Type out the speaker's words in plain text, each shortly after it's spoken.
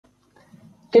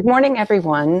Good morning,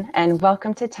 everyone, and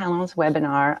welcome to Talan's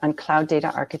webinar on cloud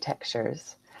data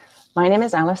architectures. My name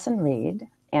is Allison Reed,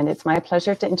 and it's my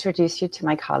pleasure to introduce you to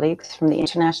my colleagues from the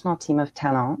international team of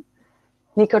Talan,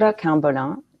 Nicolas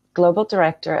Cambolin, Global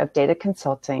Director of Data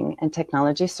Consulting and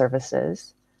Technology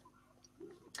Services,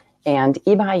 and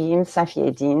Ibrahim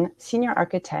Safieddine, Senior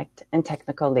Architect and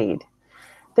Technical Lead.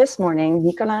 This morning,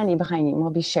 Nicolas and Ibrahim will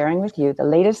be sharing with you the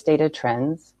latest data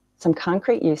trends, some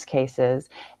concrete use cases,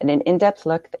 and an in-depth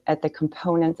look at the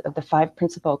components of the 5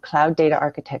 principal cloud data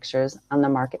architectures on the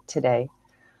market today.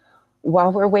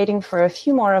 While we're waiting for a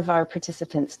few more of our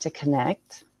participants to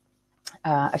connect,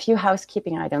 a few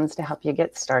housekeeping items to help you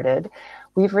get started.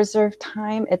 We've reserved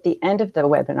time at the end of the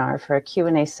webinar for a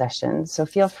Q&A session, so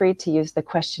feel free to use the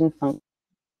question function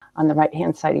on the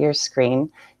right-hand side of your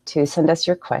screen to send us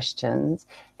your questions.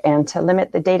 And to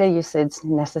limit the data usage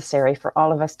necessary for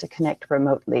all of us to connect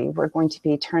remotely, we're going to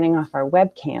be turning off our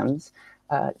webcams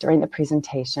during the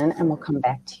presentation, and we'll come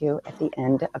back to you at the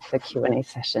end of the Q&A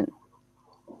session.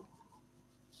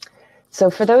 So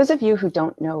for those of you who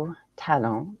don't know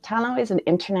Talan, Talan is an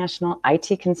international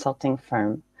IT consulting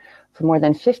firm. For more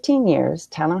than 15 years,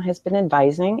 Talan has been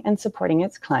advising and supporting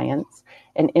its clients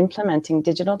in implementing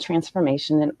digital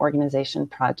transformation and organization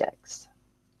projects.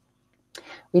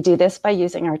 We do this by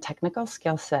using our technical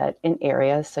skill set in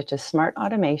areas such as smart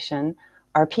automation,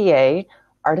 RPA,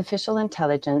 artificial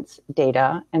intelligence,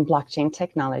 data, and blockchain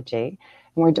technology.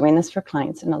 And we're doing this for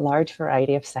clients in a large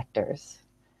variety of sectors.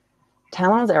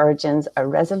 Talan's origins are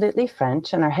resolutely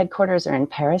French, and our headquarters are in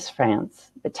Paris,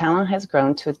 France. But Talan has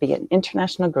grown to be an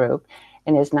international group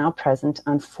and is now present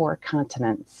on 4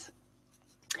 continents.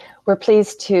 We're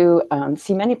pleased to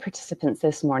see many participants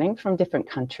this morning from different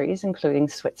countries, including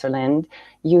Switzerland,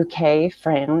 UK,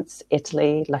 France,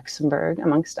 Italy, Luxembourg,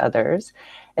 amongst others.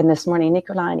 And this morning,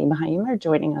 Nicolas and Ibrahim are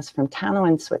joining us from Talan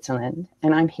in Switzerland,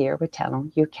 and I'm here with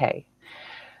Talan UK.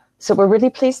 So we're really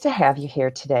pleased to have you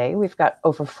here today. We've got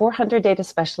over 400 data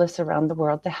specialists around the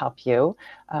world to help you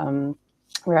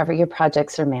wherever your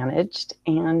projects are managed.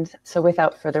 And so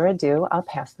without further ado, I'll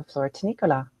pass the floor to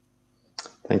Nicolas.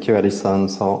 Thank you, Alison.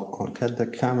 So I'll cut the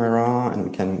camera and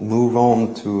we can move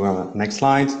on to next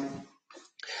slide.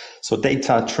 So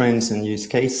data trends and use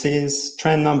cases.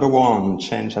 Trend number 1,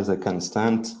 change as a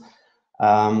constant.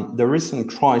 The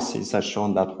recent crisis has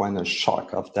shown that when a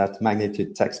shock of that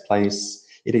magnitude takes place,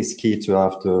 it is key to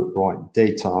have the right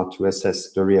data to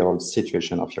assess the real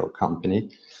situation of your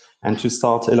company and to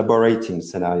start elaborating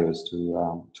scenarios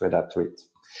to adapt to it.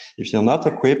 If you're not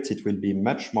equipped, it will be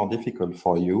much more difficult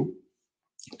for you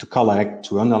to collect,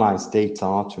 to analyze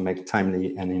data, to make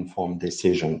timely and informed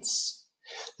decisions.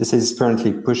 This is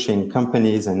currently pushing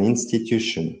companies and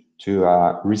institutions to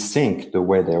rethink the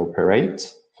way they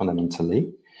operate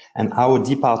fundamentally and how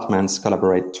departments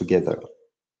collaborate together.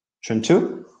 Trend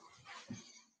 2?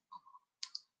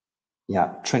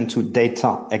 Yeah, trend 2,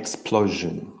 data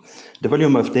explosion. The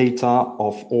volume of data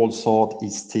of all sorts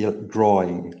is still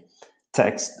growing.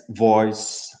 Text,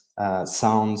 voice,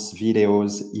 sounds,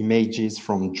 videos, images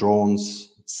from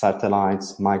drones,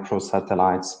 satellites,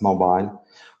 microsatellites, mobile,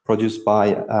 produced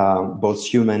by both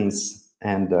humans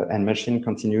and machine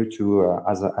continue to,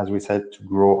 as we said, to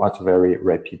grow at a very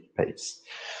rapid pace.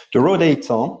 The raw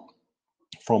data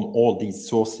from all these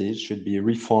sources should be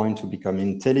refined to become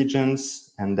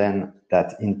intelligence, and then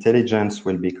that intelligence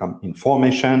will become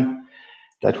information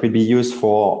that will be used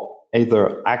for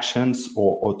either actions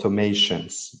or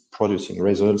automations, producing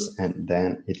results, and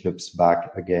then it loops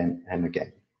back again and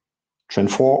again. Trend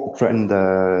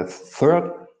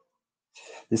 3rd,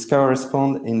 this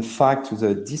corresponds in fact to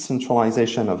the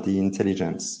decentralization of the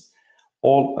intelligence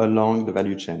all along the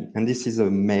value chain, and this is a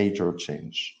major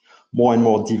change. More and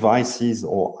more devices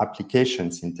or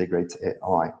applications integrate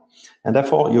AI, and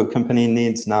therefore your company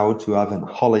needs now to have a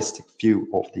holistic view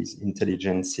of these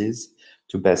intelligences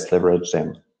to best leverage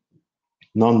them.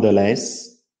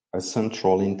 Nonetheless, a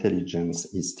central intelligence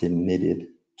is still needed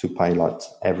to pilot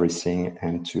everything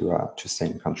and to stay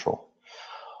in control.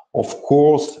 Of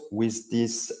course, with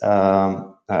this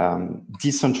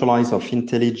decentralized of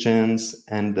intelligence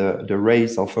and the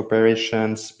race of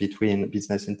operations between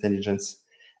business intelligence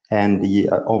and the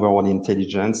overall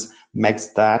intelligence makes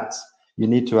that you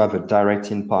need to have a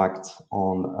direct impact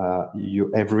on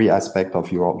every aspect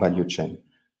of your value chain.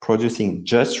 Producing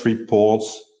just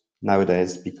reports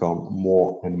nowadays become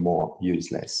more and more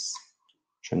useless.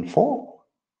 Trend 4,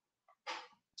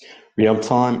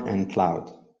 real-time and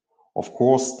cloud. Of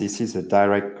course, this is a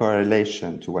direct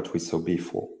correlation to what we saw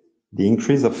before. The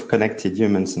increase of connected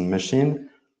humans and machines,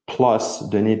 plus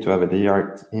the need to have a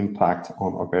direct impact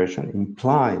on operation,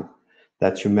 imply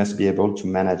that you must be able to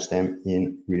manage them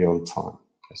in real time.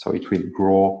 So it will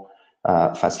grow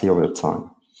fastly over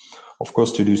time. Of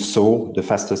course, to do so, the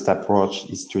fastest approach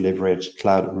is to leverage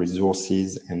cloud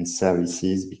resources and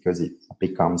services because it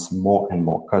becomes more and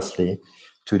more costly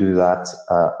to do that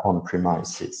on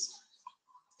premises.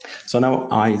 So now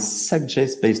I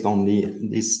suggest, based on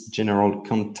this general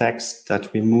context,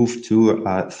 that we move to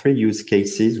 3 use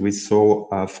cases. We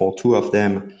saw for 2 of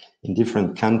them in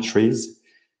different countries,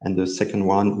 and the second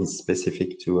one is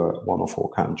specific to one of our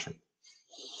countries.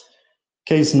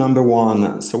 Case number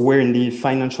 1, so we're in the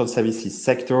financial services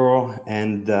sector,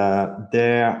 and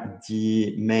there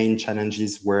the main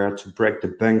challenges were to break the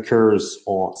bunkers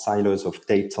or silos of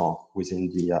data within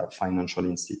the financial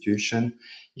institution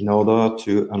in order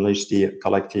to unleash the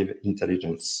collective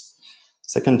intelligence.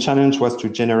 Second challenge was to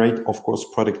generate, of course,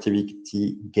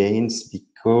 productivity gains,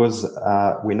 because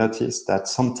we noticed that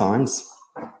sometimes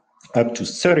up to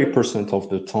 30% of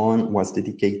the time was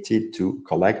dedicated to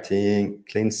collecting,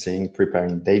 cleansing,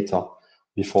 preparing data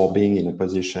before being in a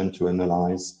position to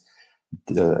analyze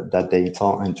that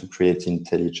data and to create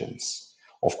intelligence.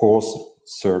 Of course,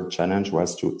 third challenge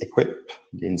was to equip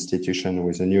the institution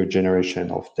with a new generation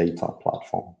of data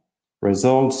platform.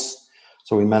 Results,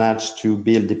 so we managed to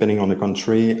build, depending on the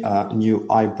country, a new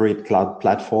hybrid cloud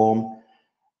platform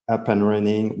up and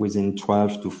running within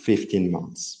 12 to 15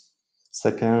 months.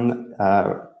 Second,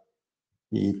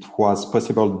 it was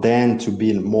possible then to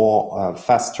build more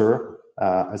faster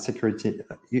a security.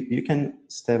 You can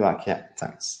stay back, yeah,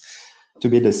 thanks. To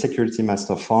build a security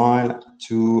master file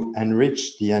to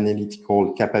enrich the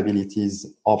analytical capabilities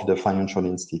of the financial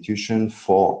institution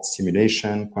for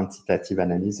simulation, quantitative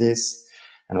analysis,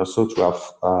 and also to have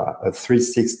a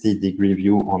 360-degree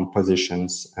view on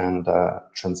positions and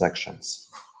transactions.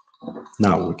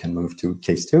 Now we can move to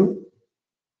case 2.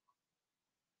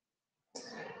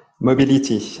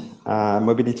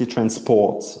 Mobility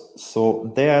transport.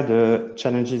 So there the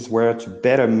challenges were to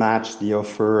better match the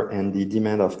offer and the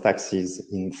demand of taxis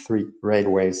in 3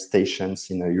 railway stations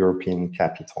in a European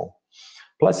capital.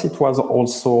 Plus it was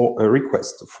also a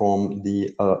request from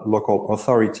the local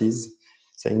authorities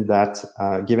saying that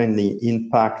given the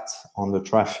impact on the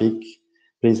traffic,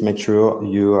 please make sure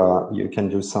you can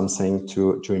do something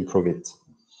to improve it.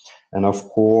 And of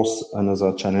course,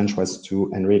 another challenge was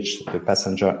to enrich the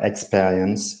passenger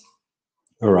experience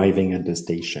arriving at the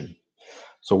station.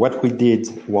 So what we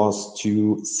did was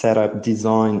to set up,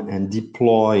 design, and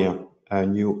deploy a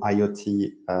new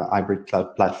IoT hybrid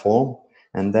cloud platform,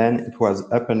 and then it was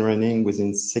up and running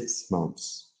within 6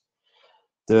 months.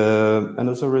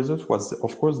 Another result was,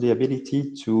 of course, the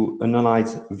ability to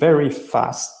analyze very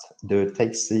fast the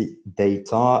taxi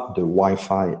data, the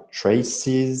Wi-Fi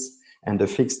traces, and the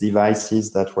fixed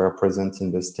devices that were present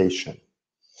in the station.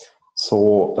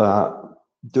 So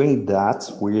doing that,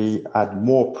 we had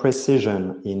more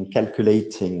precision in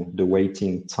calculating the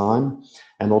waiting time,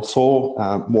 and also,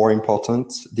 more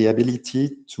important, the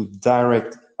ability to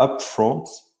direct upfront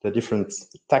the different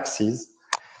taxis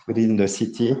within the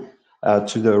city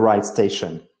to the right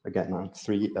station. Again,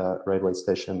 3 railway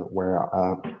stations were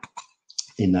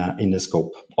in the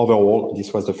scope. Overall,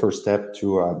 this was the first step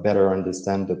to better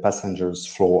understand the passengers'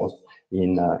 flows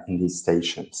in these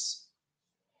stations.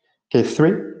 Okay,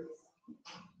 3.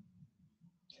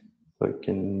 So we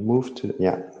can move to,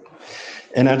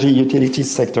 energy utilities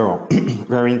sector.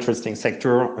 Very interesting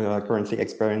sector, currently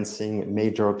experiencing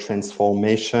major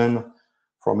transformation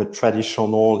from a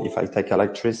traditional, if I take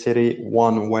electricity,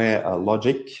 one-way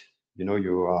logic. You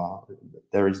know,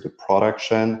 there is the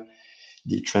production,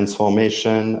 the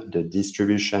transformation, the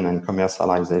distribution and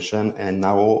commercialization. And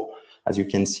now, as you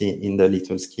can see in the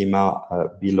little schema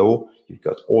below, you've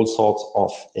got all sorts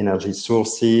of energy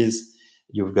sources.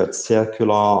 You've got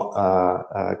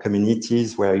circular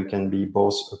communities where you can be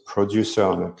both a producer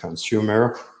and a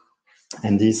consumer.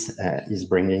 And this is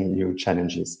bringing new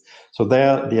challenges. So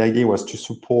there, the idea was to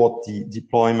support the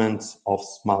deployment of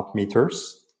smart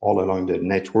meters all along the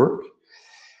network,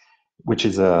 which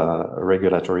is a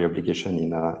regulatory obligation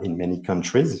in many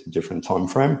countries, different time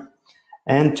frame,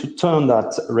 and to turn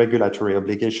that regulatory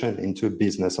obligation into a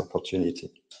business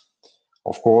opportunity.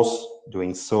 Of course,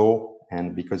 doing so,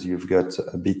 and because you've got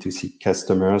B2C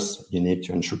customers, you need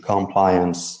to ensure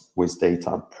compliance with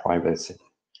data privacy.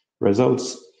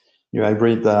 Results, new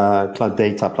hybrid cloud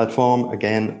data platform,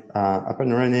 again, up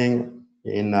and running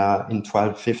in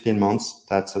 12, 15 months.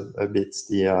 That's a bit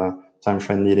the time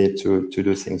frame needed to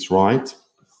do things right.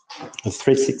 A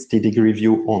 360-degree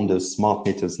view on the smart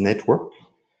meters network.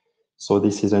 So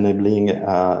this is enabling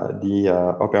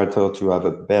the operator to have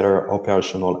a better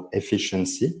operational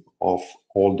efficiency of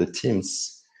all the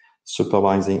teams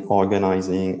supervising,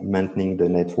 organizing, maintaining the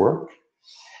network,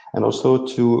 and also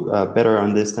to better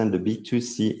understand the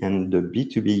B2C and the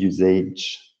B2B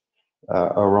usage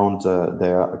around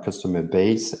their customer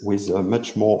base with a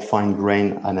much more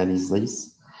fine-grained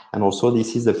analysis. And also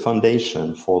this is the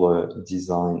foundation for the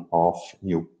design of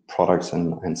new products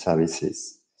and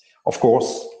services. Of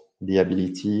course, the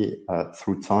ability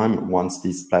through time, once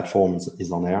this platform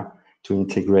is on air, to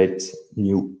integrate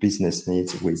new business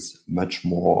needs with much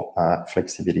more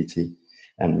flexibility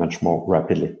and much more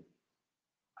rapidly.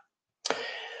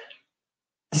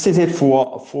 This is it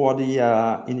for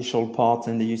the initial part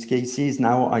and the use cases.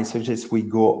 Now I suggest we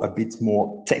go a bit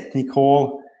more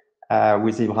technical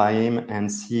with Ibrahim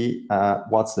and see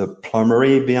what's the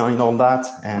plumbery behind all that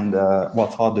and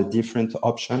what are the different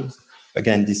options.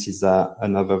 Again, this is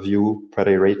an overview,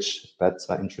 pretty rich, but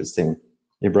interesting.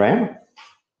 Ibrahim?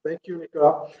 Thank you,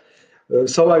 Nicolas.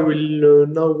 So I will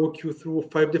now walk you through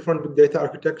 5 different big data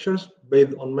architectures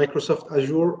based on Microsoft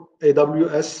Azure,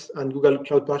 AWS, and Google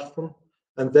Cloud Platform.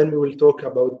 And then we will talk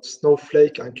about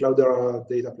Snowflake and Cloudera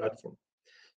data platform.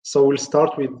 So we'll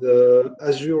start with the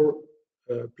Azure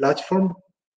platform.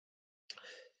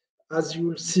 As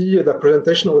you'll see, the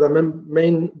presentation of the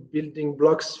main building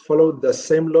blocks followed the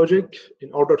same logic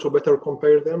in order to better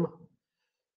compare them.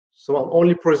 So I'm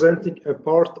only presenting a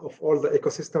part of all the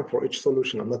ecosystem for each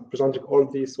solution. I'm not presenting all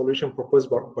the solution proposed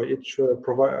by each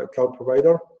cloud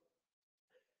provider.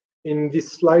 In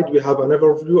this slide, we have an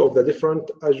overview of the different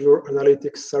Azure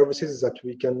Analytics services that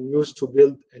we can use to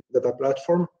build a data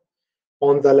platform.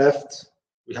 On the left,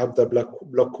 we have the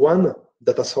block 1,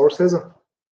 data sources.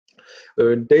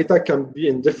 Data can be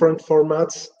in different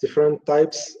formats, different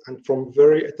types, and from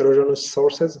very heterogeneous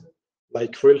sources,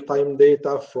 like real-time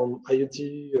data from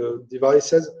IoT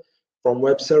devices, from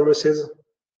web services,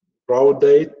 raw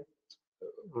data,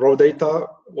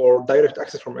 or direct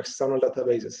access from external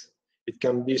databases. It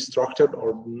can be structured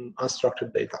or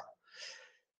unstructured data.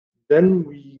 Then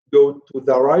we go to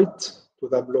the right, to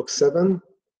the block 7.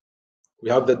 We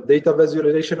have the data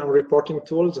visualization and reporting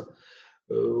tools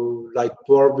like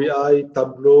Power BI,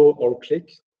 Tableau, or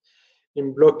Click.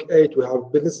 In block 8, we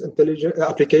have business intelligence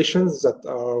applications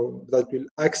that will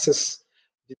access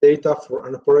the data for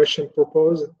an operation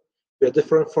purpose via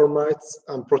different formats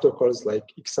and protocols like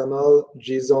XML,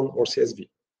 JSON, or CSV.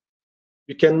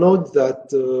 You can note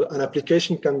that an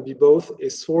application can be both a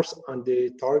source and a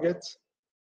target.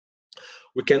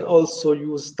 We can also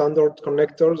use standard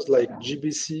connectors like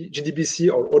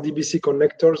GDBC or ODBC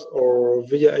connectors or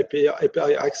via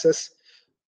API access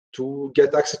to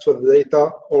get access to the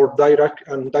data or direct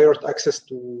access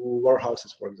to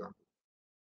warehouses, for example.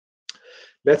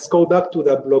 Let's go back to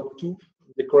the block 2,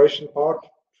 decoration part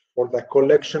for the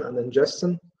collection and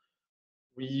ingestion.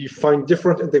 We find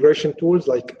different integration tools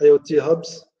like IoT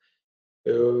hubs,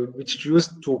 which are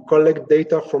used to collect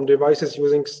data from devices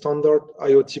using standard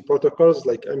IoT protocols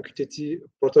like MQTT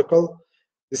protocol.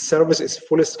 This service is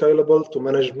fully scalable to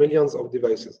manage millions of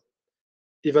devices.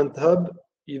 Event Hub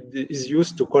is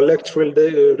used to collect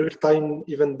real-time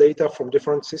event data from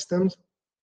different systems.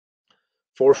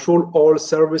 For sure, all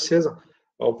services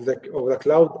of the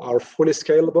cloud are fully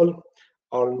scalable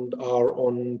and are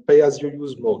on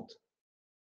pay-as-you-use mode.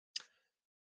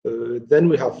 Then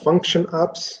we have function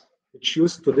apps, which are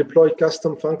used to deploy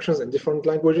custom functions in different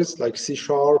languages like C#,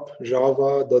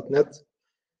 Java, .NET.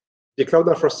 The cloud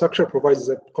infrastructure provides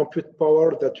the compute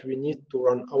power that we need to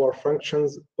run our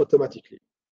functions automatically.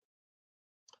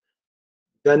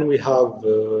 Then we have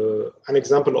an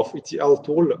example of ETL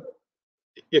tool,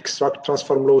 extract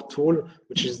transform load tool,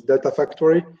 which is Data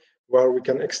Factory, where we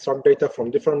can extract data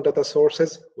from different data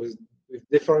sources with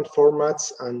different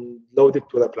formats and load it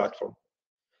to the platform.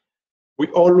 We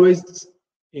always,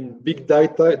 in big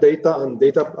data and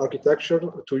data architecture,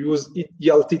 to use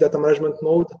ELT data management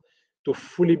mode to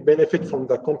fully benefit from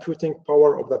the computing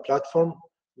power of the platform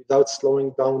without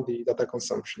slowing down the data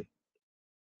consumption.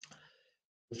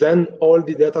 Then all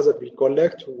the data that we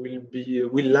collect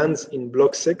will land in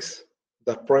block 6,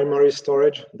 the primary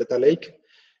storage data lake,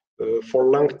 for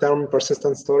long-term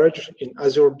persistent storage in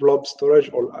Azure Blob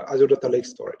Storage or Azure Data Lake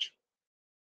Storage.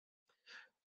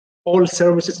 All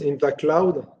services in the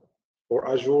cloud for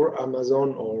Azure,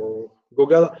 Amazon, or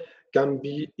Google can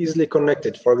be easily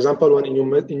connected. For example, when a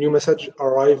new message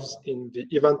arrives in the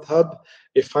Event Hub,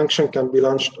 a function can be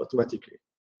launched automatically.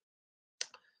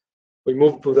 We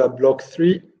move to the block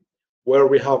 3, where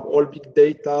we have all big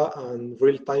data and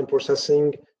real-time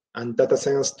processing and data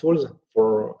science tools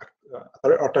for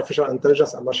artificial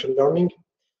intelligence and machine learning.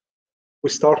 We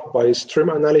start by stream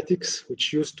analytics, which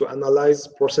is used to analyze,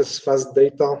 process fast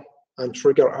data, and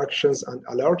trigger actions and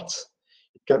alerts.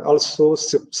 It can also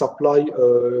supply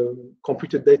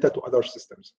computed data to other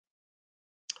systems.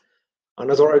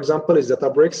 Another example is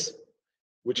Databricks,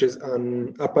 which is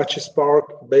an Apache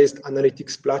Spark-based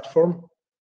analytics platform.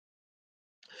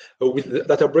 With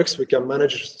Databricks, we can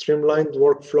manage streamlined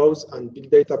workflows and big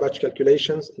data batch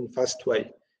calculations in fast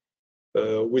way.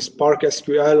 With Spark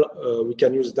SQL, we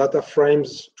can use data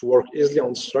frames to work easily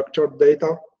on structured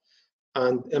data,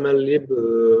 and MLlib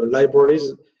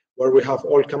libraries, where we have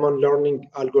all common learning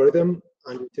algorithm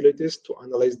and utilities to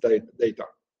analyze data.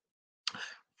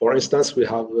 For instance, we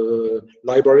have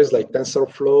libraries like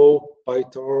TensorFlow,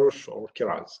 PyTorch, or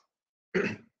Keras.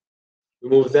 We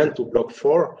move then to block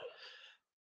 4,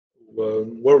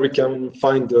 where we can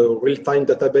find real-time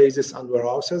databases and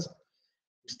warehouses.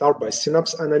 We start by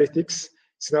Synapse Analytics.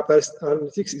 Synapse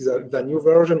Analytics is the new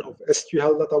version of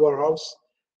SQL Data Warehouse,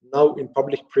 now in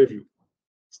public preview.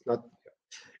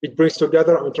 It brings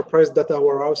together enterprise data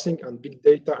warehousing and big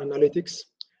data analytics,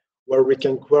 where we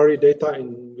can query data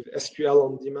with SQL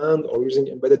on demand or using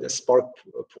embedded Spark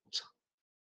pools.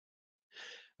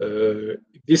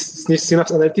 This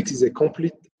Synapse Analytics is a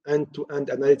complete end-to-end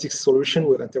analytics solution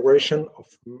with integration of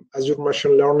Azure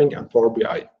Machine Learning and Power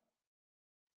BI.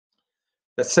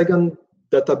 The second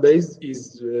database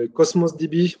is Cosmos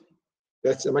DB.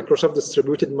 That's a Microsoft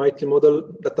distributed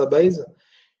multi-model database.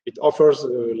 It offers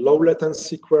low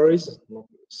latency queries,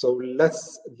 so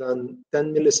less than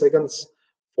 10 milliseconds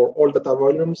for all data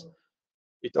volumes.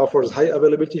 It offers high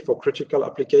availability for critical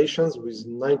applications with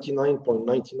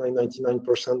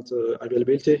 99.9999%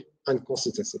 availability and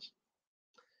consistency.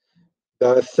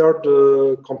 The third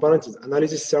component is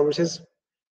analysis services.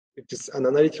 It is an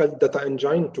analytical data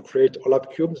engine to create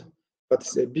OLAP cubes, but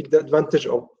it's a big advantage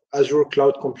of Azure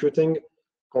cloud computing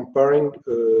comparing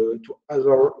to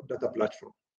other data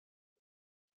platforms.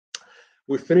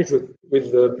 We finish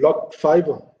with the block 5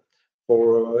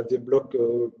 for the block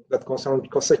that concerns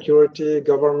cost security,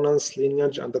 governance,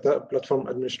 lineage, and data platform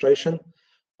administration.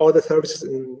 All the services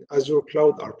in Azure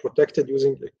cloud are protected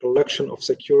using a collection of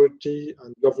security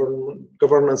and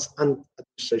governance and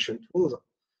administration tools.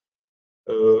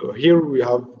 Here we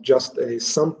have just a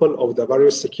sample of the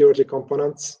various security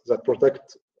components that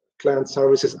protect client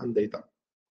services and data.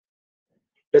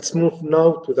 Let's move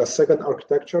now to the second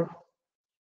architecture,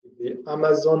 the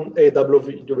Amazon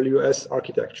AWS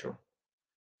architecture.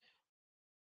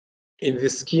 In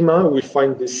this schema, we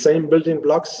find the same building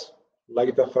blocks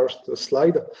like the first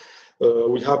slide.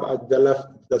 We have at the left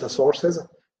data sources,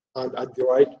 and at the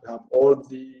right we have all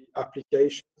the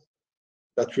applications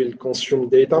that will consume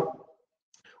data.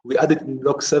 We added in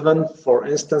block 7, for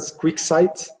instance,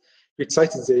 QuickSight.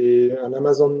 QuickSight is an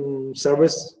Amazon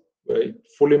service, a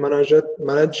fully managed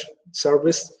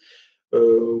service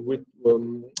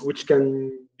which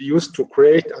can be used to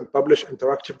create and publish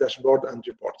interactive dashboard and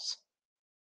reports.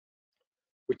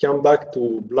 We come back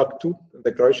to block 2,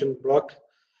 the creation block.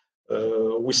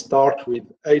 We start with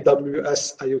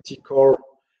AWS IoT Core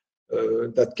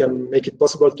that can make it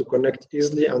possible to connect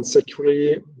easily and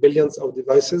securely billions of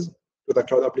devices to the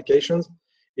cloud applications.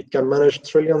 It can manage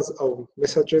trillions of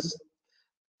messages,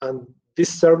 and this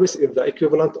service is the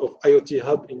equivalent of IoT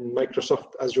Hub in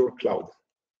Microsoft Azure Cloud.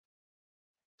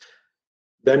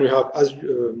 Then we have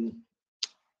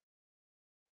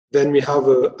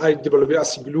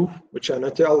AWS Glue, which are an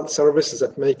ETL services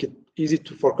that make it easy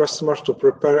for customers to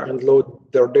prepare and load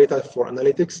their data for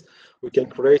analytics. We can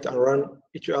create and run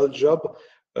ETL job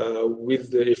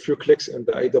with a few clicks in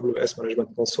the AWS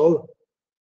Management Console.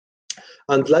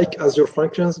 And like Azure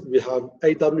Functions, we have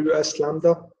AWS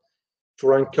Lambda to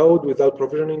run code without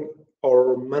provisioning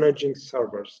or managing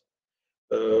servers.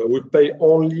 We pay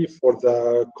only for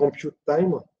the compute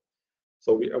time,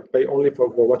 so we pay only for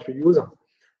what we use.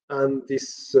 And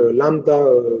this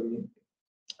Lambda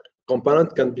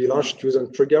component can be launched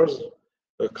using triggers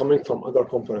coming from other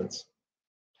components.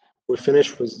 We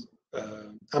finish with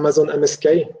Amazon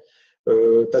MSK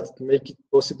that make it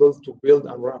possible to build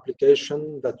and run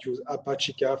applications that use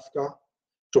Apache Kafka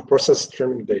to process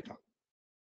streaming data.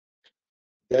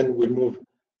 Then we move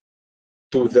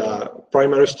to the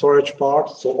primary storage part.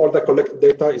 So all the collected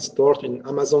data is stored in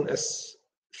Amazon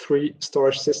S3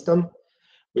 storage system.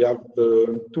 We have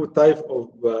 2 types of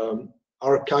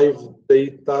archive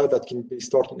data that can be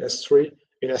stored in S3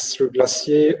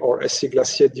 Glacier or SC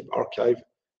Glacier Deep Archive,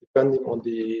 depending on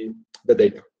the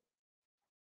data.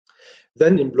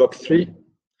 Then in block 3,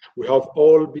 we have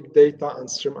all big data and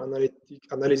stream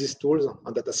analysis tools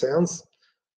and data science,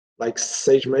 like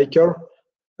SageMaker,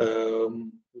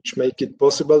 which make it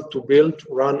possible to build,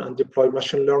 run, and deploy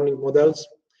machine learning models.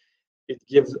 It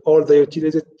gives all the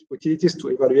utilities to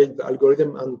evaluate the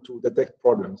algorithm and to detect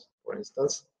problems. for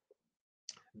instance.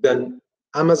 Then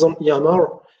Amazon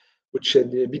EMR, which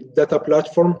is the big data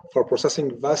platform for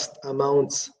processing vast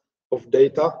amounts of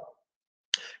data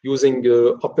using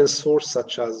open source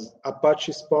such as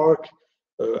Apache Spark,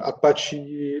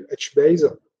 Apache HBase,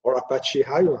 or Apache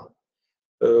Hive.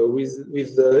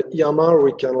 With the EMR,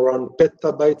 we can run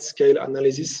petabyte scale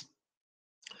analysis,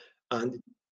 and it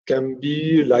can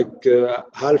be like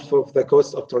half of the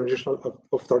cost of traditional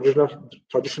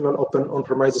open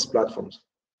on-premises platforms.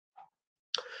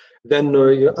 Then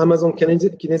Amazon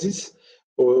Kinesis,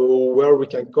 where we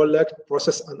can collect,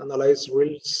 process, and analyze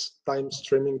real-time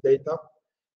streaming data.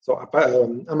 So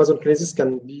Amazon Kinesis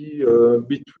can be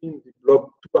between the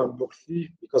block 2 and block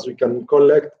 3 because we can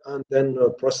collect and then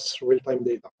process real-time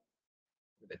data.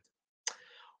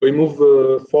 We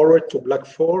move forward to block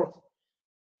 4,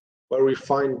 where we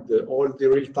find all the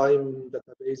real-time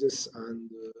databases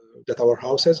and data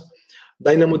warehouses.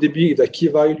 DynamoDB is a key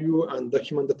value and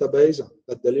document database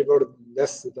that delivers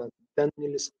less than 10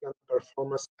 millisecond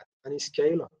performance at any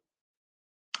scale.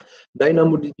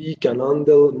 DynamoDB can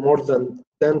handle more than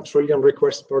 10 trillion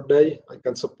requests per day and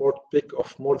can support peak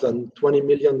of more than 20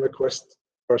 million requests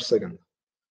per second.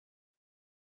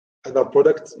 Another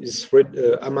product is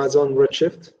Amazon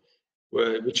Redshift,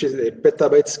 which is a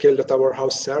petabyte scale data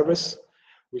warehouse service.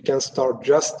 We can start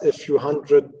just a few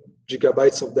hundred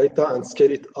gigabytes of data and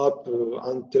scale it up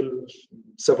until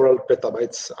several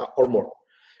petabytes or more.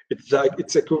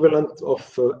 It's equivalent of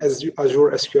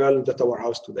Azure SQL data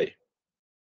warehouse today.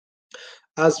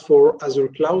 As for Azure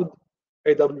Cloud,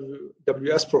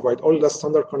 AWS provide all the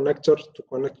standard connectors to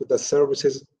connect with the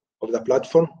services of the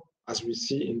platform, as we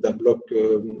see in the block,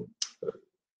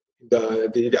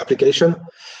 the application.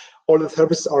 All the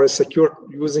services are secured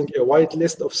using a wide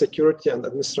list of security and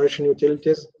administration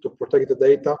utilities to protect the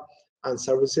data and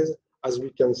services, as we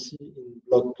can see in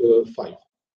block 5.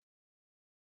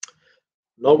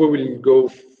 Now we will go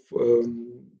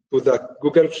to the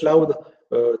Google Cloud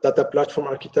Data Platform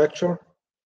Architecture,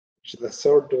 which is the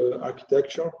third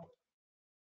architecture.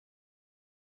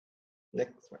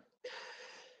 Next one.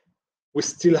 We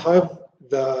still have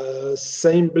the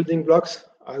same building blocks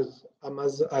as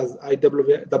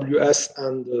AWS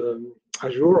and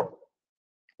Azure.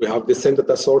 We have the same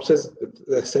data sources,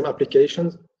 the same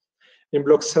applications. In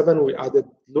block 7, we added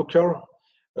Looker,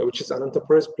 which is an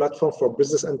enterprise platform for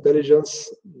business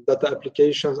intelligence, data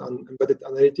applications, and embedded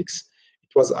analytics.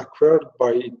 It was acquired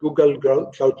by Google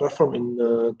Cloud Platform in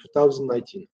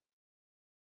 2019.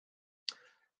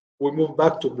 We move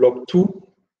back to block 2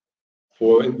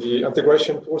 in the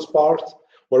integration tools part,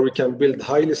 where we can build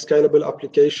highly scalable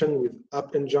application with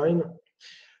App Engine,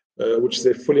 which is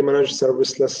a fully managed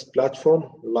serviceless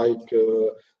platform like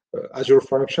Azure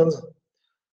Functions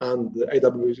and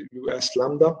AWS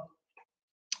Lambda.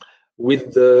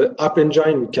 With the App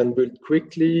Engine, we can build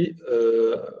quickly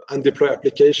and deploy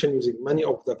application using many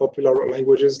of the popular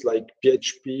languages like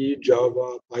PHP,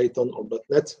 Java, Python, or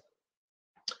 .NET.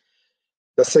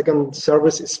 The second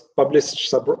service is publish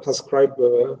subscribe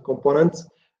component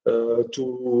to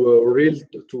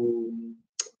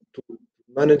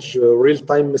manage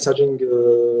real-time messaging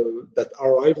that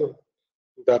arrive to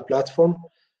the platform.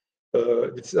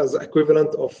 This is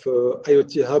equivalent of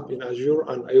IoT Hub in Azure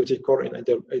and IoT Core in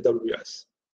AWS.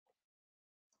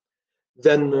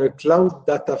 Then Cloud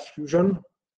Data Fusion.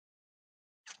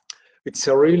 It's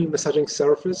a real messaging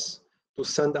service to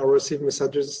send and receive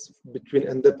messages between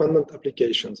independent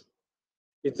applications.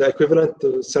 It's the equivalent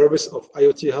service of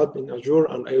IoT Hub in Azure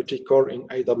and IoT Core in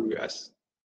AWS.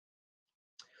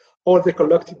 All the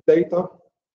collected data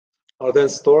are then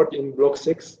stored in block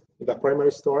 6, in the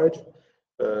primary storage,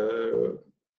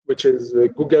 which is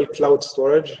Google Cloud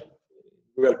Storage,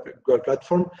 Google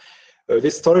Platform.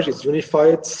 This storage is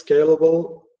unified,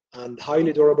 scalable, and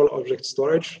highly durable object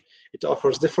storage. It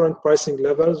offers different pricing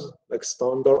levels like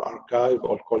standard, archive,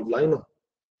 or cold line.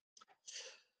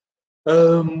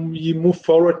 We move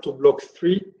forward to block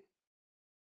 3.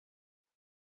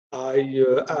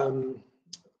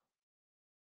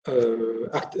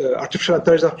 Artificial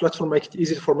intelligence platform make it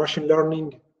easy for machine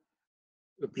learning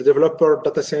developer,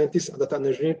 data scientists, and data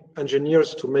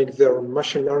engineers to make their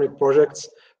machine learning projects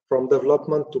from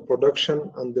development to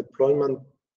production and deployment,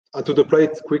 and to deploy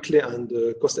it quickly and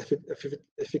cost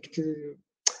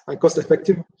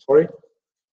effective. Sorry.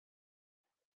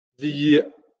 The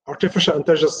artificial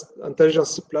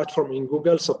intelligence platform in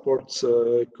Google supports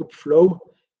Kubeflow.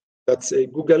 That's a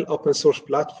Google open source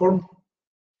platform.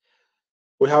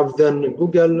 We have then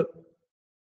Google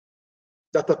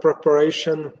Data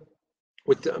Preparation,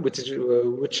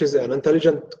 which is an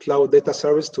intelligent cloud data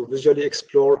service to visually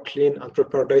explore, clean, and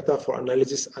prepare data for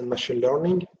analysis and machine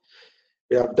learning.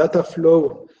 We have data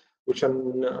flow, which is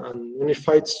an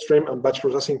unified stream and batch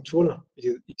processing tool.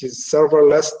 It is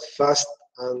serverless, fast,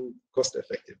 and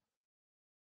cost-effective.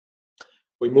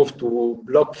 We move to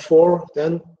block 4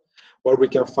 then, where we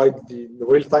can find the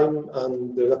real-time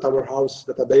and the data warehouse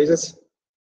databases.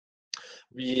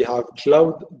 We have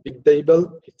Cloud Big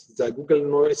Table. It's the Google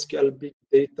NoSQL Big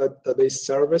Data Database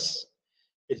service.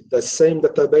 It's the same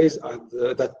database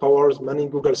that powers many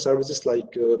Google services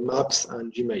like Maps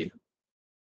and Gmail.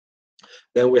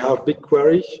 Then we have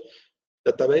BigQuery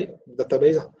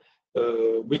database.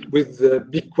 With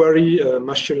BigQuery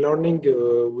machine learning,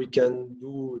 we can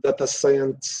do data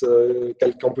science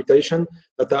computation,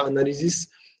 data analysis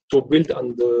to build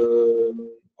and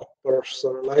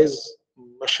personalize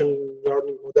machine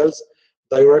learning models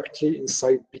directly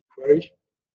inside BigQuery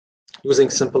using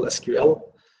simple SQL.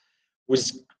 With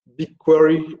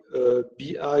BigQuery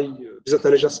BI, Business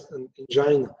Intelligence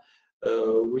Engine,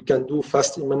 we can do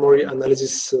fast in-memory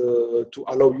analysis to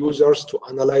allow users to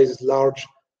analyze large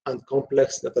and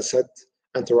complex data sets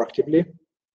interactively.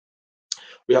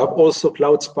 We have also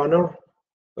Cloud Spanner,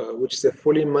 which is a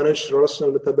fully managed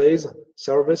relational database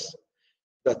service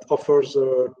that offers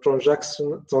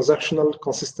transactional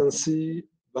consistency,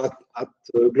 but at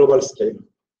global scale.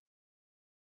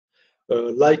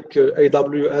 Like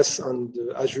AWS and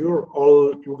Azure,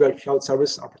 all Google Cloud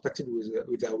services are protected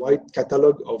with a wide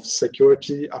catalog of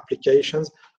security applications,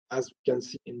 as we can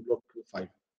see in block 5.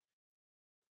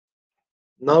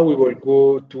 Now we will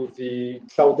go to the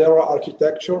Cloudera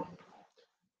architecture.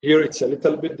 Here it's a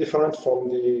little bit different from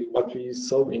what we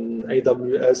saw in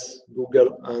AWS,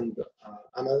 Google, and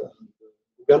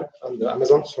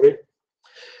Amazon. Sorry.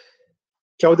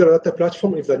 Cloudera Data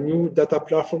Platform is a new data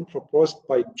platform proposed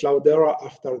by Cloudera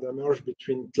after the merge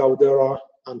between Cloudera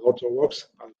and Hortonworks,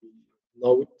 as we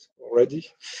know it already.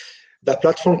 The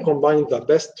platform combines the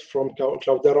best from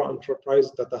Cloudera Enterprise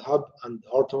Data Hub and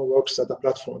Hortonworks Data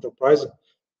Platform Enterprise,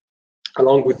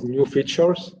 along with new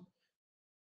features.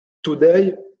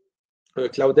 Today,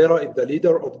 Cloudera is the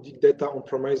leader of big data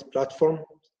on-premise platform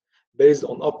based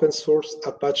on open source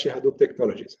Apache Hadoop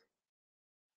technologies.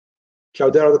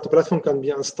 Cloudera Data Platform can be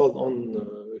installed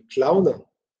on cloud,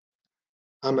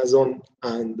 Amazon,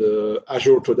 and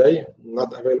Azure today,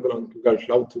 not available on Google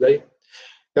Cloud today.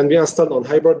 Can be installed on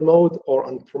hybrid mode or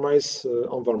on-premise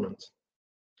environment.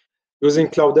 Using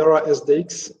Cloudera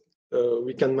SDX,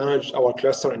 we can manage our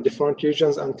cluster in different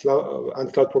regions and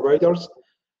cloud providers.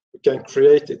 We can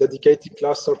create a dedicated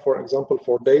cluster, for example,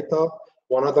 for data,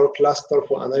 one other cluster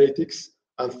for analytics,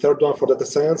 and third one for data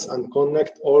science, and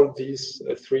connect all these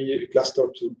 3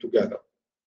 clusters together.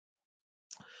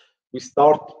 We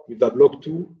start with the block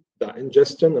 2, the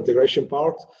ingestion integration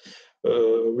part.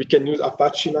 We can use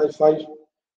Apache NiFi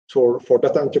for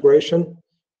data integration.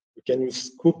 We can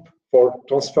use Scoop for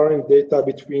transferring data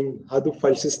between Hadoop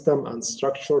file system and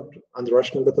structured and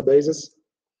relational databases.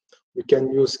 We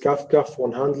can use Kafka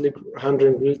for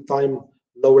handling real-time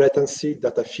low latency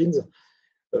data feeds.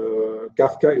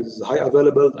 Kafka is high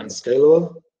available and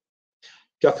scalable.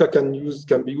 Kafka can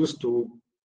be used to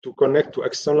connect to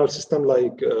external systems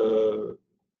like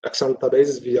external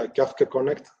databases via Kafka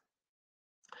Connect.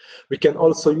 We can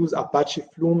also use Apache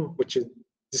Flume, which is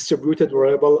distributed,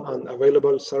 reliable, and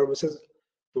available services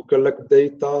to collect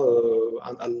data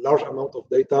and a large amount of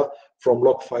data from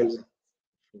log files.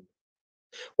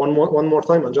 One more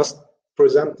time, I'm just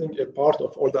presenting a part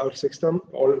of all the ecosystem,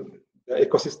 all the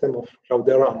ecosystem of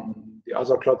Cloudera and the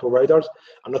other cloud providers.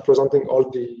 I'm not presenting all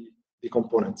the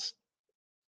components.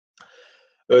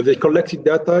 The collected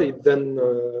data is then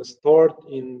stored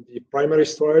in the primary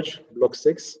storage, block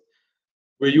 6.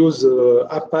 We use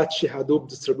Apache Hadoop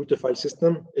Distributed File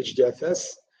System,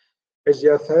 HDFS.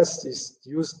 HDFS is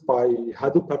used by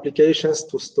Hadoop applications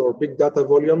to store big data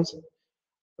volumes.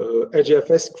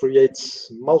 HDFS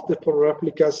creates multiple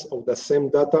replicas of the same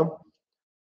data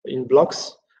in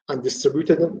blocks and distribute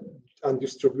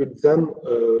them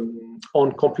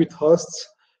on compute hosts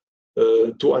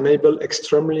to enable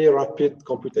extremely rapid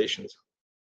computations.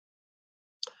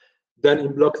 Then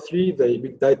in block 3, the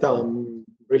big data and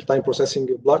real-time processing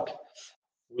block,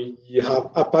 we have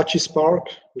Apache Spark,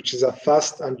 which is a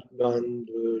fast and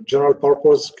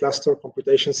general-purpose cluster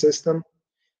computation system.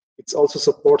 It also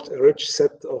supports a rich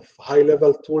set of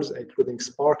high-level tools, including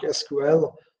Spark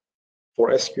SQL for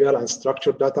SQL and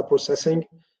structured data processing,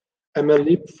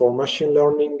 MLlib for machine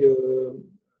learning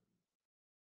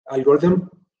algorithm,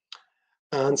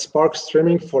 and Spark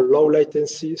Streaming for low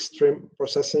latency stream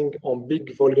processing on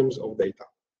big volumes of data.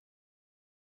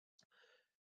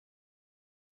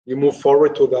 We move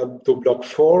forward to block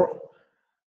 4.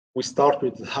 We start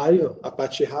with Hive,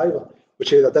 Apache Hive,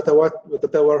 which is a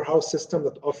data warehouse system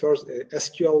that offers a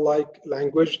SQL-like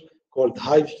language called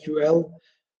HiveQL.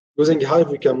 Using Hive,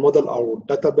 we can model our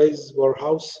database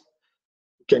warehouse.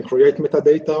 We can create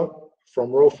metadata from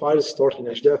raw files stored in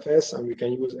HDFS, and we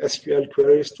can use SQL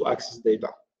queries to access data.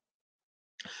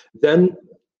 Then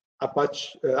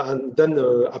Apache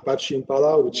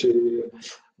Impala, which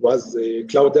was a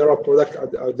Cloudera product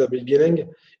at the beginning.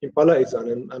 Impala is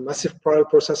a massive parallel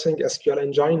processing SQL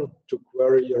engine to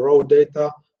query raw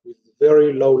data with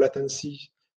very low latency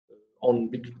on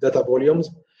big data volumes.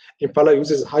 Impala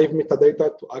uses Hive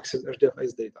metadata to access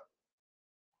HDFS data.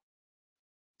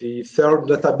 The third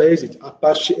database is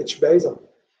Apache HBase.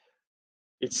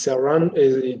 It's a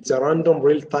random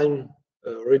real-time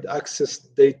read access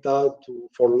data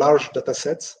for large data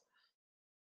sets.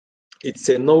 It's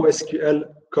a NoSQL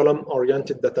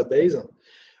column-oriented database,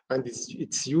 and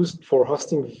it's used for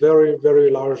hosting very,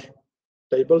 very large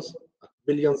tables,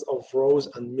 billions of rows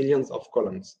and millions of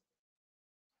columns.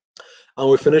 And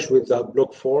we finish with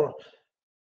block 4,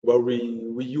 where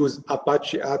we use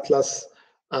Apache Atlas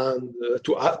and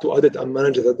to audit and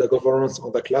manage the governance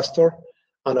of the cluster,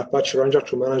 and Apache Ranger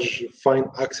to manage fine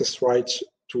access rights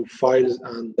to files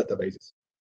and databases.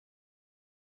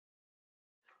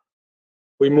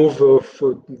 We move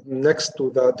next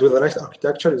to the next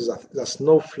architecture is the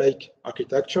Snowflake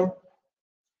architecture.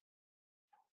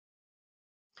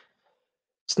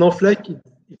 Snowflake,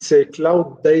 it's a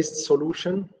cloud-based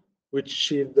solution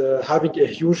which is having a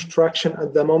huge traction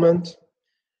at the moment.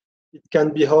 It can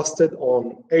be hosted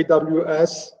on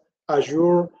AWS,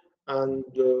 Azure, and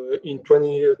in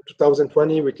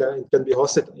 2020 it can be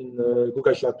hosted in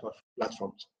Google Cloud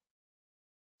platforms.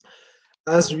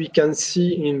 As we can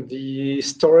see in the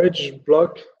storage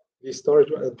block,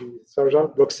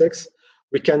 block 6,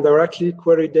 we can directly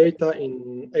query data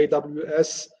in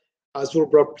AWS, Azure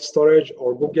Blob Storage,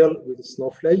 or Google with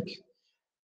Snowflake.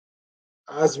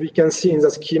 As we can see in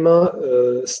the schema,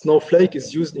 Snowflake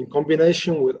is used in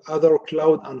combination with other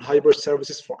cloud and hybrid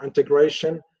services for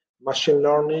integration, machine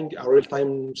learning, and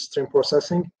real-time stream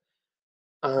processing.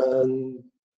 And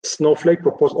Snowflake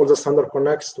proposes all the standard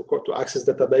connects to access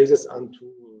databases and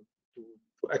to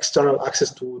external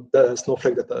access to the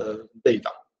Snowflake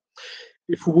data.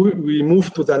 If we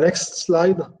move to the next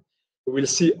slide, we will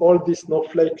see all these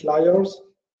Snowflake layers.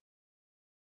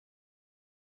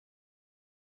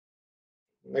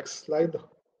 Next slide.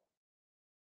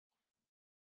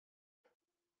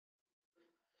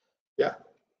 Yeah.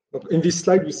 In this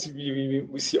slide, we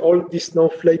see all these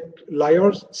Snowflake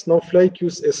layers. Snowflake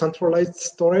uses a centralized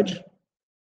storage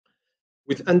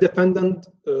with independent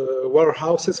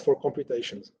warehouses for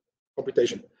computation.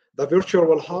 The virtual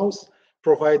warehouse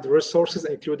provides resources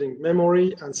including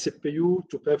memory and CPU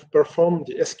to perform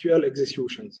the SQL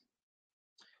executions.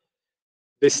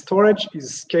 The storage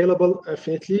is scalable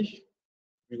infinitely.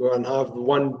 You can have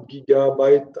 1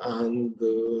 gigabyte and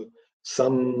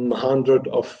some hundred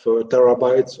of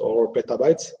terabytes or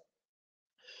petabytes.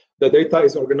 The data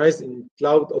is organized in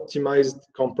cloud-optimized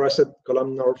compressed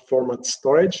columnar format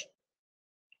storage.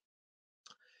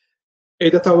 A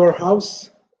data warehouse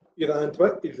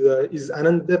is an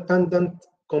independent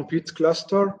compute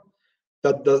cluster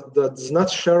that does not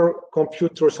share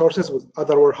compute resources with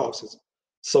other warehouses.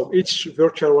 So each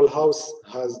virtual warehouse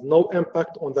has no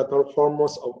impact on the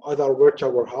performance of other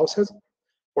virtual warehouses.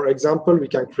 For example, we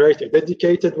can create a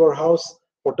dedicated warehouse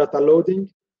for data loading,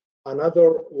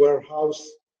 another warehouse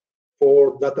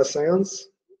for data science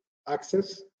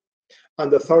access,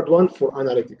 and the third one for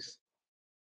analytics.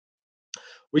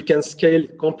 We can scale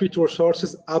compute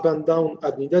resources up and down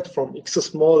as needed from X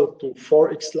small to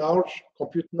 4X large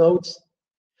compute nodes.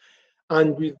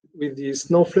 And with the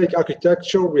Snowflake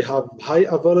architecture, we have high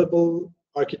available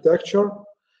architecture,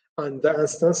 and the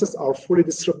instances are fully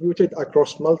distributed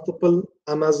across multiple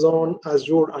Amazon,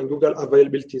 Azure, and Google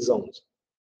availability zones.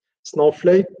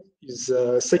 Snowflake is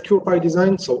secure by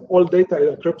design, so all data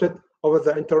is encrypted over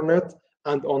the internet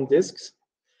and on disks.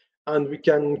 And we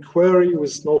can query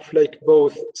with Snowflake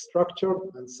both structured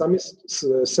and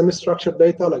semi-structured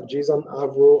data like JSON,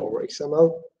 Avro, or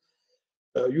XML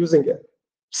using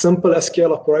simple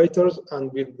SQL operators and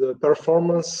with the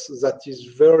performance that is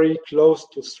very close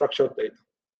to structured data.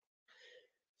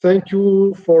 Thank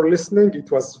you for listening.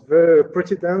 It was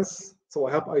pretty dense, so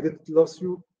I hope I didn't lose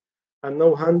you. I'm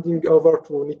now handing over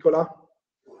to Nicolas.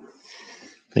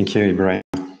 Thank you, Ibrahim.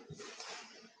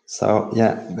 So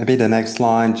yeah, maybe the next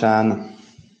slide, Jan.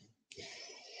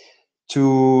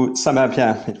 To sum up,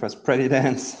 yeah, it was pretty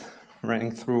dense,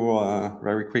 running through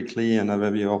very quickly an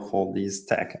overview of all these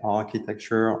tech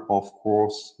architecture. Of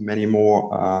course, many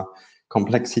more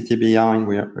complexity behind.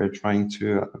 We're trying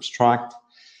to abstract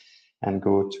and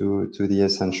go to the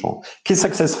essential. Key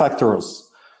success factors.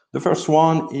 The first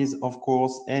one is, of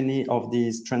course, any of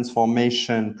these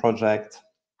transformation projects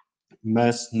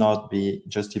must not be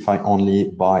justified only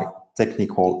by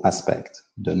technical aspect.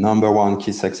 The number one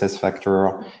key success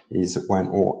factor is when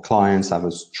our clients have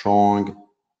a strong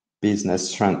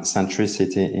business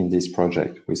centricity in this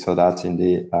project. We saw that in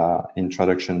the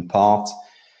introduction part.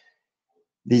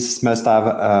 This must have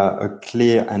a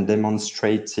clear and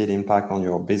demonstrated impact on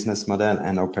your business model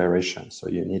and operation. So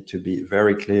you need to be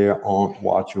very clear on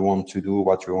what you want to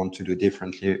do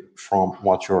differently from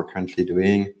what you're currently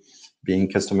doing,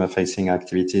 being customer-facing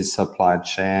activities, supply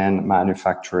chain,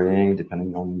 manufacturing,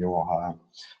 depending on your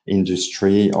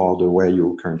industry or the way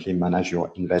you currently manage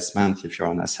your investment, if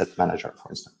you're an asset manager, for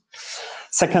instance.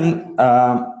 Second,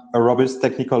 a robust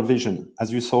technical vision.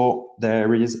 As you saw,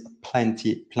 there is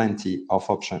plenty of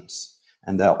options,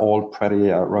 and they're all pretty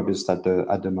robust at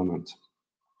the moment.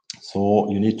 So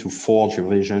you need to forge your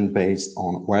vision based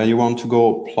on where you want to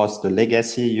go, plus the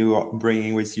legacy you are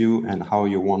bringing with you and how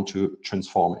you want to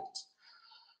transform it.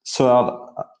 Third,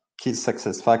 key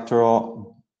success factor,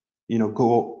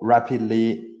 go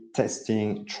rapidly,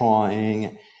 testing,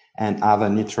 trying, and have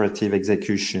an iterative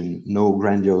execution. No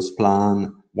grandiose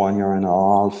plan, 1 year and a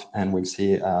half, and we'll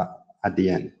see at the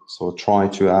end. So try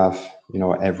to have,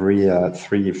 every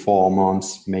 3-4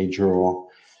 months, major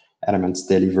elements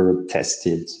delivered,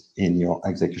 tested in your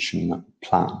execution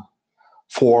plan.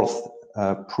 Fourth,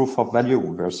 proof of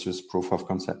value versus proof of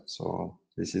concept. So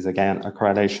this is again a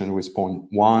correlation with point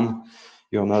 1.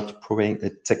 You're not proving a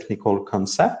technical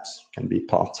concept, can be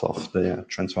part of the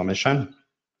transformation,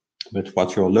 but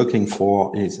what you're looking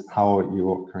for is how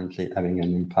you're currently having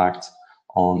an impact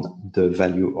on the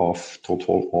value of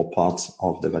total or parts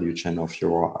of the value chain of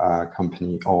your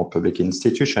company or public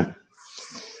institution.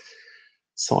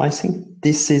 So I think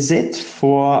this is it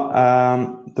for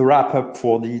the wrap up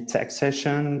for the tech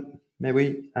session.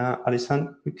 Maybe,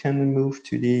 Alison, we can move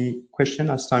to the question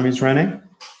as time is running.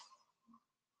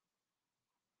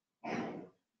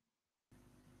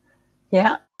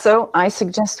 Yeah, so I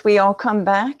suggest we all come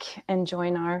back and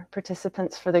join our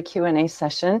participants for the Q&A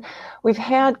session. We've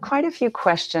had quite a few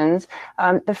questions.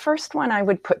 The first one I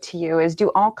would put to you is, do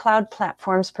all cloud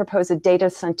platforms propose a data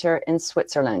center in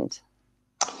Switzerland?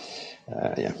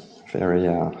 Yeah, very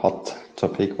hot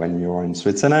topic when you're in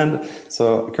Switzerland.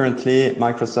 So currently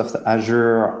Microsoft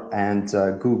Azure and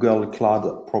Google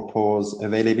Cloud propose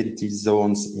availability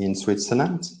zones in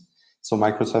Switzerland. So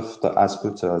Microsoft has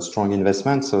put a strong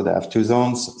investment. So they have 2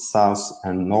 zones, south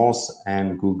and north,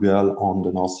 and Google on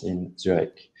the north in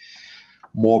Zurich.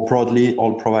 More broadly,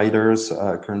 all providers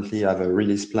currently have a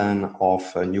release plan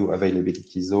of new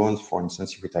availability zones. For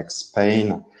instance, if we take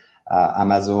Spain,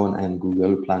 Amazon and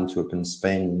Google plan to open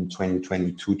Spain in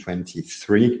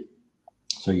 2022-23.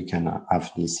 So you can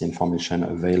have this information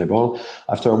available.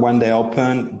 After when they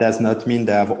open, does not mean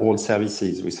they have all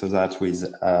services. We saw that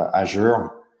with Azure.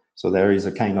 So there is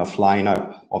a kind of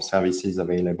lineup of services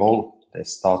available. They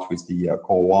start with the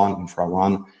core one, infra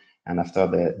one, and after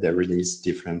they release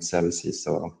different services.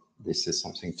 So this is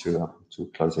something to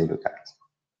closely look at.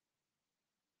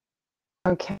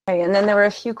 Okay, and then there were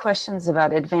a few questions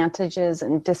about advantages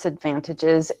and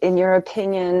disadvantages. In your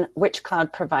opinion, which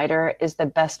cloud provider is the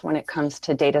best when it comes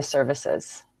to data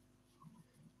services?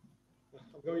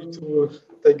 I'm going to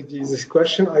take this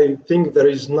question. I think there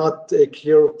is not a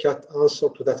clear-cut answer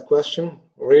to that question.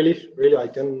 Really, I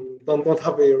don't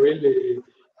have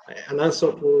an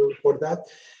answer for that.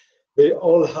 They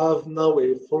all have now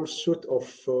a full suite of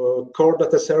core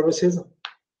data services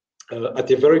at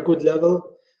a very good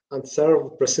level and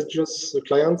serve prestigious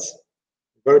clients,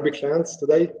 very big clients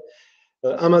today.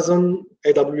 Amazon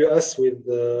AWS with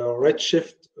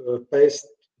Redshift based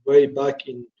way back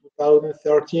in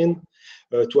 2013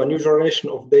 to a new generation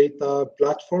of data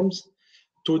platforms.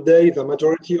 Today, the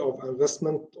majority of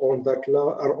investment on the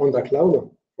cloud are on the cloud,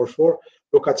 for sure.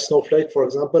 Look at Snowflake, for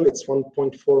example, it's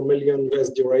 $1.4 million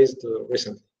USD raised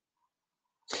recently.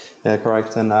 Yeah,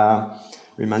 correct. And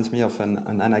reminds me of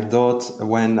an anecdote.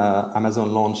 When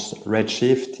Amazon launched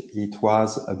Redshift, it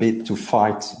was a bit to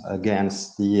fight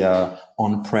against the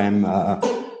on-prem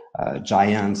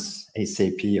giants,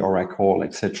 SAP, Oracle,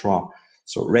 etc.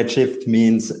 So Redshift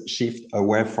means shift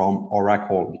away from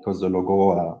Oracle because the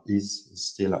logo is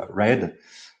still red.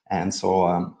 And so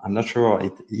I'm not sure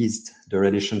it eased the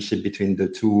relationship between the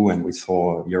two. And we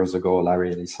saw years ago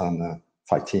Larry Ellison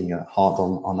fighting hard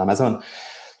on Amazon.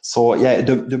 So yeah,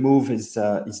 the move is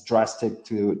drastic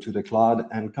to the cloud,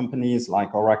 and companies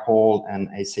like Oracle and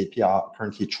SAP are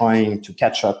currently trying to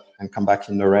catch up and come back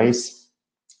in the race.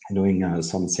 doing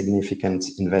some significant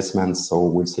investments. So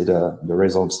we'll see the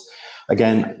results.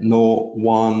 Again, no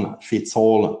one fits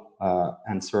all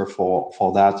answer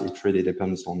for that. It really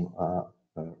depends on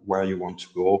where you want to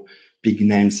go. Big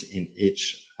names in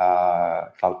each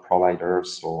cloud provider,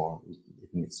 so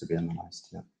it needs to be analyzed.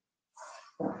 Yeah.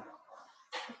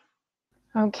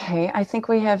 Okay, I think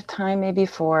we have time maybe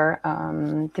for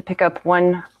to pick up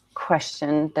one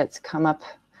question that's come up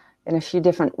in a few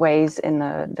different ways in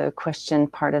the question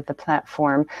part of the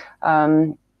platform.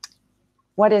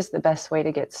 What is the best way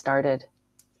to get started?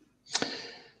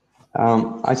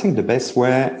 I think the best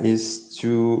way is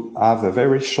to have a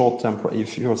very short term.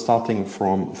 If you're starting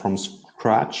from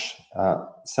scratch,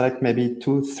 select maybe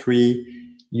 2-3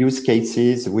 use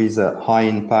cases with a high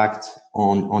impact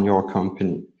on your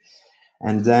company,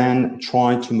 and then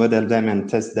try to model them and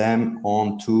test them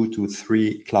on 2 to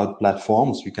 3 cloud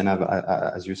platforms. You can have,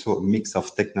 as you saw, a mix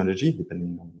of technology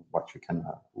depending on what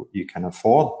you can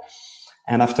afford.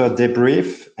 And after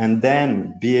debrief, and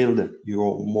then build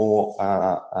your more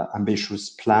ambitious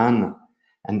plan.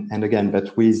 And again,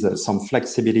 but with some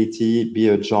flexibility, be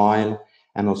agile,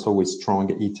 and also with strong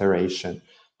iteration.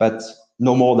 But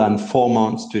no more than 4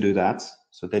 months to do that.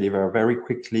 So deliver very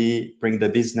quickly, bring the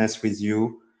business with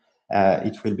you.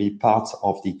 It will be part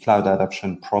of the cloud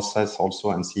adoption process also,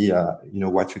 and see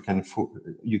what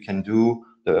you can do,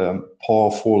 the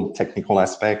powerful technical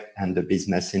aspect and the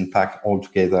business impact all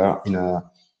together in a,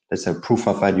 let's say, proof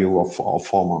of value of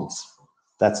 4 months.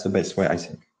 That's the best way, I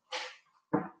think.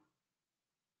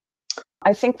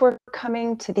 I think we're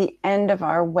coming to the end of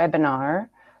our webinar.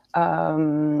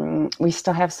 We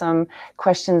still have some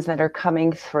questions that are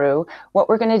coming through. What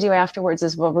we're going to do afterwards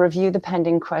is we'll review the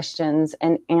pending questions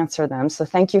and answer them. So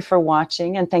thank you for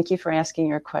watching, and thank you for asking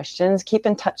your questions. Keep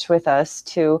in touch with us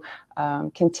to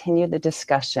continue the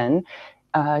discussion.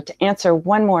 To answer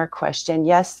one more question,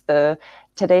 yes,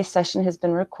 today's session has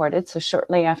been recorded. So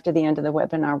shortly after the end of the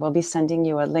webinar, we'll be sending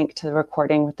you a link to the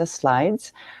recording with the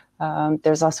slides.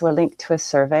 There's also a link to a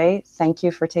survey. Thank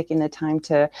you for taking the time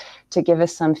to give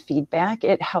us some feedback.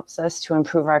 It helps us to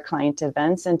improve our client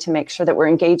events and to make sure that we're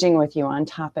engaging with you on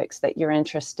topics that you're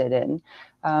interested in.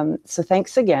 So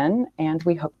thanks again, and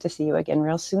we hope to see you again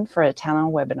real soon for a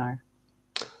Talan webinar.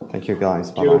 Thank you,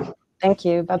 guys. Bye-bye. Thank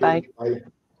you. Bye-bye. Bye.